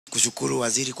kushukuru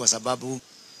waziri kwa sababu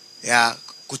ya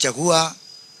kuchagua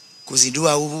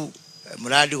kuzindua huu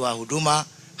mradi wa huduma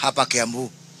hapa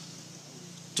Kiambu.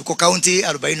 Tuko kaunti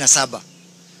 47.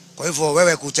 Kwa hivyo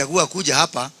wewe kuchagua kuja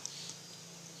hapa,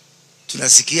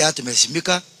 tunasikia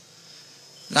tumeheshimika.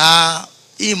 Na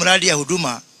hii mradi ya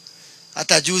huduma,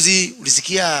 hata juzi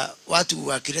ulisikia watu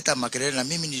wakileta makelele, na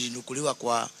mimi nilinukuliwa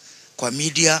kwa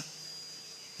media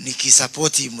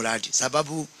nikisupporti mradi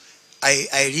sababu I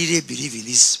really believe in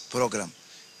this program,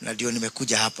 na ndio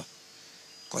nimekuja hapa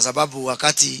kwa sababu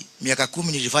wakati miaka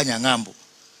 10 nilifanya ng'ambo,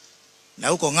 na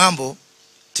huko ng'ambo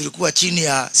tulikuwa chini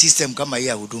ya system kama hii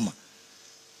ya huduma,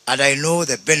 and I know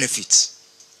the benefits.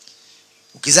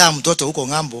 Ukizaa mtoto huko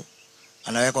ng'ambo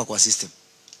anawekwa kwa system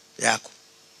yako,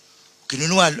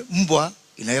 ukinunua mbwa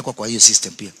inawekwa kwa hiyo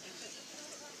system pia,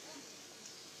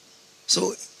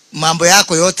 so mambo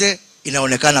yako yote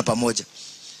inaonekana pamoja.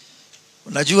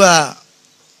 Unajua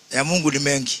ya Mungu ni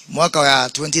mengi. Mwaka wa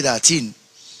 2013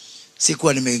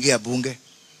 sikuwa nimeingia bunge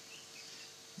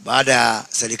baada ya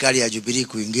serikali ya Jubilee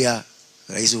kuingia,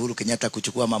 Rais Uhuru Kenyatta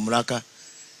kuchukua mamlaka.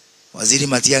 Waziri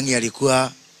Matiang'i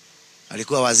alikuwa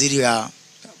waziri wa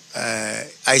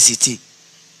ICT,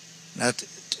 na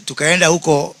tukaenda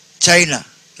huko China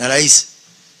na rais,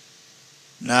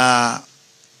 na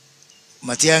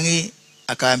Matiang'i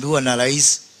akaambiwa na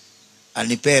rais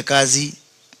anipee kazi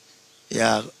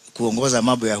ya kuongoza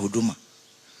mambo ya huduma,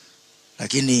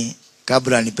 lakini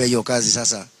kabla anipe hiyo kazi,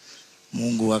 sasa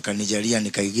Mungu akanijalia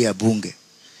nikaingia bunge.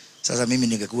 Sasa mimi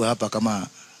ningekuwa hapa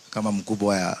kama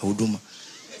mkubwa wa huduma.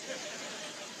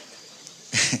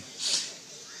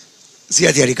 Si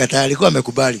ati alikataa, alikuwa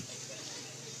amekubali.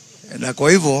 Na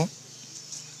kwa hivyo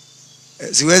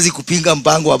siwezi kupinga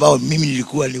mpango ambao mimi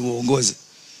nilikuwa niuongoze,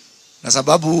 na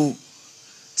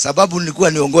sababu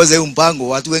nilikuwa niongoze huu mpango,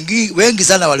 watu wengi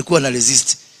sana walikuwa na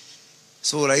resist.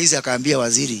 So rais akaambia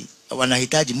waziri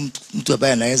wanahitaji mtu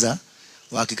ambaye anaweza,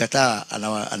 wakikataa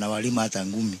anawalima hata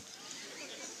ngumi.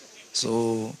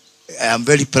 So I am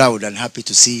very proud and happy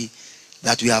to see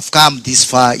that we have come this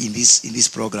far in this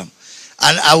program,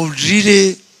 and I would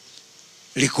really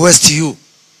request you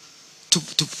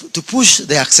to push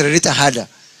the accelerator harder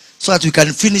so that we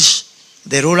can finish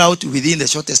the rollout within the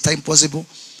shortest time possible,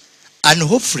 and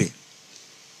hopefully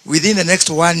within the next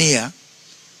 1 year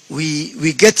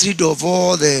we get rid of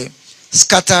all the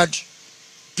scattered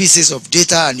pieces of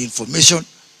data and information,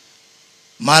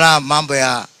 mara mambo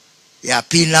ya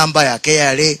PIN number ya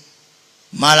KRA,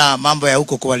 mara mambo ya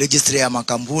huko kwa registry ya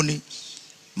makampuni,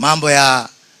 mambo ya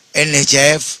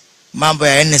NHIF, mambo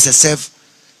ya NSSF,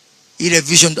 ile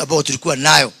vision ambayo tulikuwa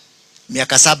nayo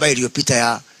miaka 7 iliyopita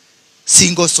ya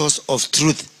single source of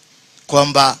truth,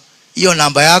 kwamba hiyo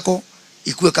namba yako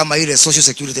ikuwe kama ile social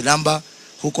security number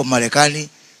huko Marekani,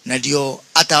 na ndio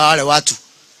hata wale watu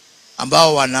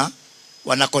ambao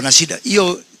wanakona shida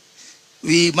hiyo.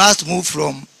 We must move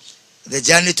from the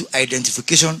journey to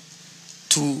identification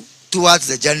towards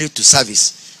the journey to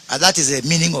service, and that is the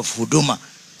meaning of huduma.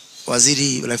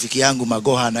 Waziri rafiki yangu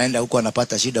Magoha anaenda huko,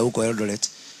 anapata shida huko Eldoret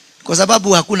kwa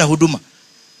sababu hakuna huduma.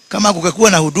 Kama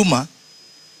kungekuwa na huduma,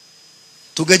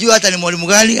 tungejua hata ni mwalimu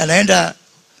gani anaenda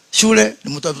shule,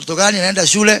 ni mtoto gani anaenda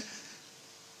shule.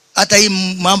 Hata hii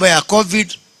mambo ya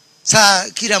COVID, saa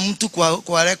kila mtu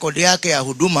kwa record yake ya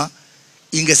huduma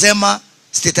ingesema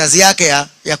status yake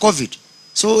ya COVID.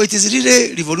 So it is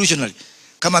really revolutionary.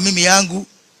 Kama mimi yangu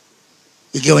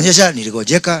ingeonyesha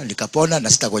niligojeka nikapona na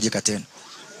sitagojeka tena,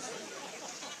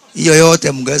 hiyo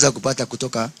yote mngeweza kupata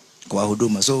kutoka kwa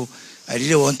huduma. So I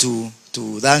really want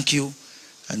to thank you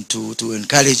and to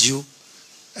encourage you.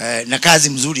 Na kazi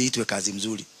mzuri itwe kazi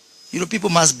mzuri. You know, people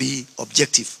must be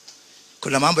objective.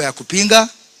 Kuna mambo ya kupinga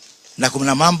na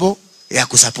kuna mambo ya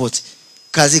kusupport.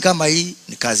 Kazi kama hii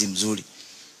ni kazi mzuri,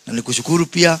 na nikushukuru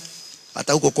pia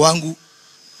hata huko kwangu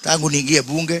tangu niingie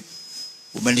bunge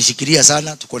umenishikilia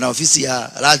sana. Tuko na ofisi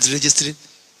ya Land Registry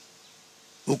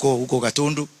huko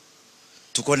Gatundu,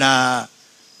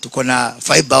 tuko na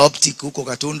fiber optic huko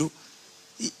Gatundu.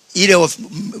 Ile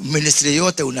ministry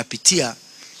yote unapitia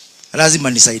lazima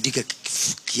nisaidike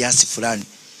kiasi fulani,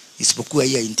 isipokuwa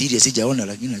hii interior sijaona,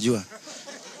 lakini najua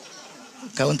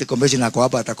county commissioner ako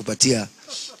hapa atakupatia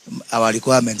our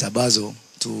requirements ambazo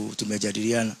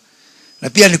tumejadiliana. Na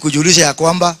pia nikujulisha ya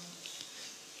kwamba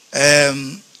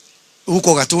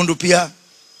huko Gatundu pia,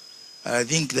 I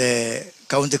think the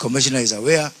county commissioner is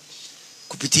aware,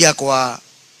 kupitia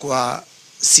kwa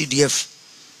CDF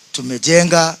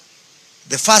tumejenga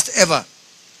the first ever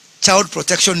child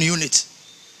protection unit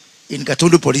in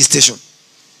Gatundu police station,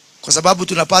 kwa sababu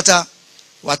tunapata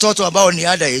watoto ambao ni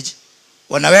underage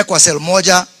wanawekwa cell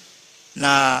moja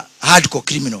na hardcore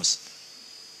criminals.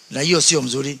 na hiyo sio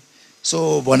mzuri.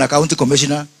 So bwana county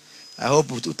commissioner, I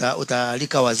hope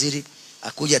utalika waziri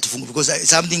akuja tufungu, because it's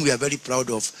something we are very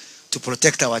proud of, to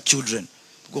protect our children,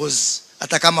 because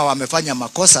hata kama wamefanya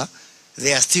makosa,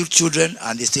 they are still children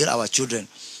and they still our children,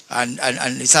 and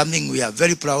it's something we are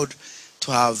very proud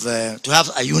to have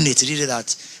a unit really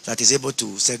that is able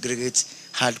to segregate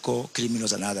hardcore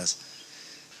criminals and others.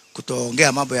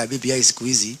 Kutoongea mambo ya BBI siku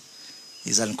hizi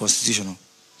is unconstitutional.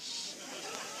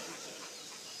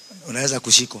 Unaweza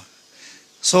kushikwa.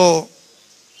 So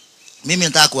mimi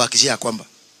nataka kuhakikishia kwamba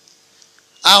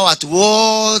hao watu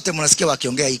wote mnasikia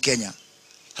wakiongea hii Kenya,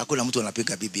 hakuna mtu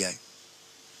anapinga BBI.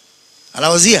 I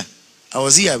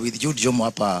was here with Jude Jomo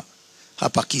hapa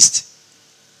Kist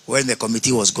when the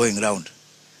committee was going round,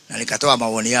 na nikatoa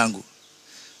maoni yangu.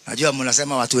 Najua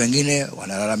mnasema watu wengine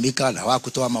wanalalamika na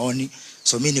hawakutoa maoni,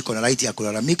 so mimi niko na right ya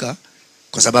kulalamika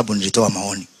kwa sababu nilitoa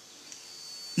maoni.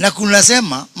 Na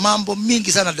kunasema mambo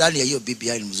mingi sana ndani ya hiyo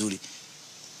BBI ni mzuri.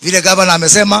 Vile governor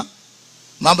amesema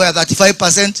mambo ya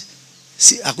 35%,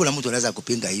 hakuna mtu anaweza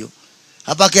kupinga hiyo.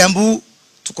 Hapa Kiambu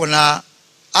tuko na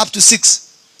up to 6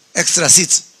 extra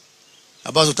seats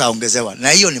ambazo tutaongezewa,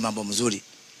 na hiyo ni mambo mzuri.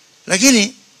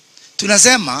 Lakini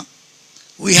tunasema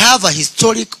we have a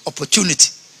historic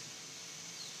opportunity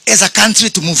as a country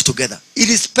to move together,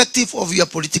 irrespective of your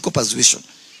political persuasion.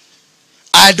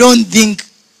 I don't think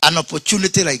an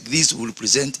opportunity like this will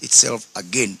present itself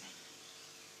again,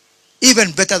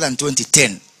 even better than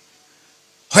 2010,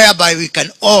 whereby we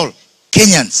can all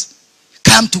Kenyans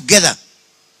come together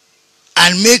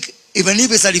and make, even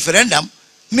if it's a referendum,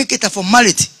 make it a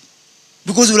formality,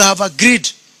 because we'll have agreed.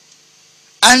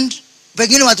 And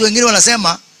pengine watu wengine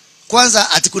wanasema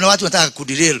kwanza ati kuna watu wanataka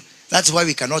kuderail, that's why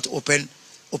we cannot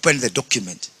open the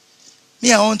document.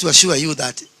 Me, I want to assure you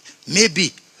that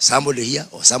maybe somebody here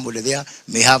or somebody there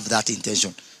may have that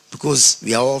intention, because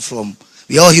we are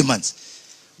all humans.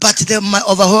 But the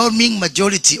overwhelming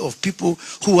majority of people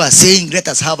who are saying let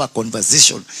us have a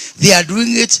conversation, they are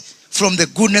doing it from the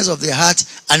goodness of their heart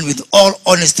and with all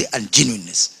honesty and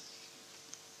genuineness.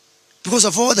 Because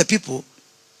of all the people,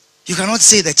 you cannot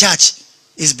say the church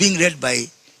is being led by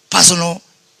personal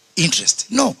interest.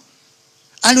 No.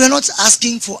 And we are not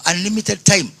asking for unlimited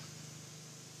time.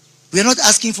 We are not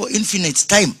asking for infinite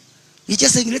time. We're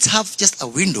just saying let's have just a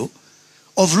window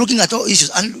of looking at all issues.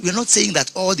 And we're not saying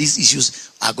that all these issues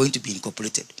are going to be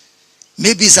incorporated.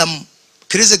 Maybe some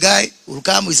crazy guy will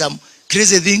come with some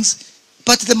crazy things,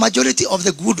 but the majority of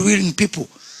the good-willing people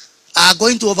are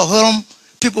going to overwhelm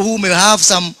people who may have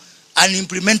some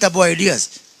unimplementable ideas.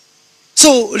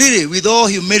 So really, with all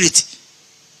humility,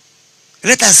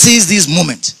 let us seize this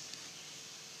moment.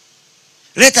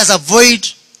 Let us avoid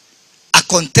a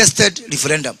contested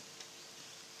referendum.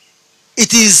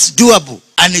 It is doable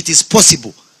and it is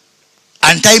possible,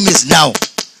 and time is now.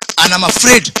 And I'm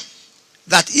afraid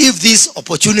that if this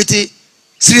opportunity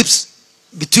slips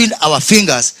between our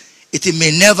fingers, it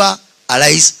may never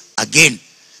arise again.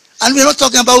 And we're not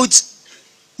talking about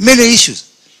many issues,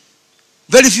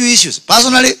 very few issues.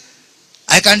 Personally,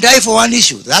 I can die for one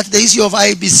issue, that's the issue of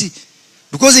IEBC.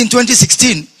 Because in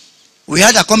 2016, we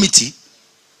had a committee,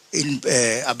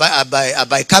 a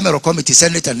bicameral committee,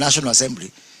 Senate and National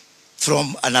Assembly,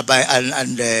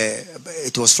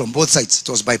 it was from both sides. It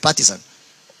was bipartisan,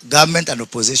 government and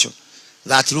opposition,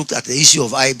 that looked at the issue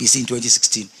of IEBC in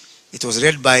 2016. It was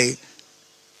led by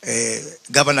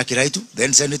Governor Kiraitu,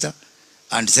 then Senator,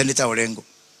 and Senator Orengo.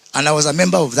 And I was a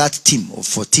member of that team of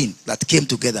 14 that came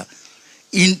together.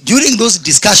 During those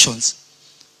discussions,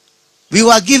 we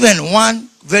were given one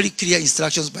very clear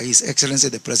instructions by His Excellency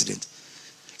the President.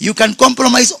 You can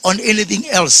compromise on anything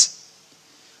else,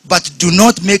 but do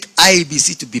not make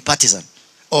IEBC to be partisan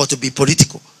or to be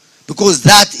political, because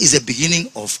that is the beginning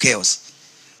of chaos.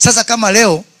 Sasa kama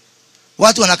leo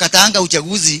watu wanakataanga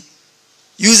uchaguzi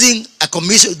using a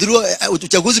commission,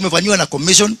 uchaguzi umefanywa na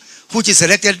commission which is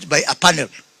selected by a panel.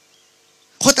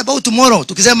 What about tomorrow?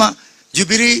 Tukisema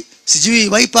Jubilee, sijui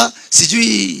Wiper,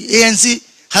 sijui ANC,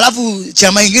 halafu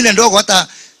chama ingine ndogo, hata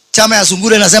chama ya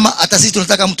Sungure nasema hata sisi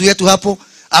tunataka mtu yetu hapo,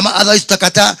 ama otherwise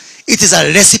tutakataa. It is a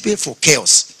recipe for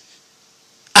chaos.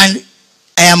 And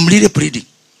I am really pleading,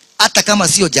 hata kama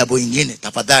sio jambo ingine,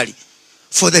 tafadhali,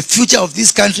 for the future of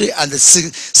this country and the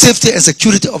safety and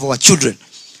security of our children,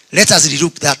 let us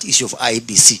relook that issue of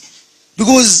IEBC,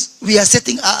 because we are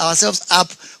setting ourselves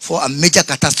up for a major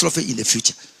catastrophe in the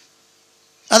future.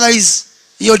 Otherwise,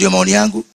 hiyo ndio maoni yangu.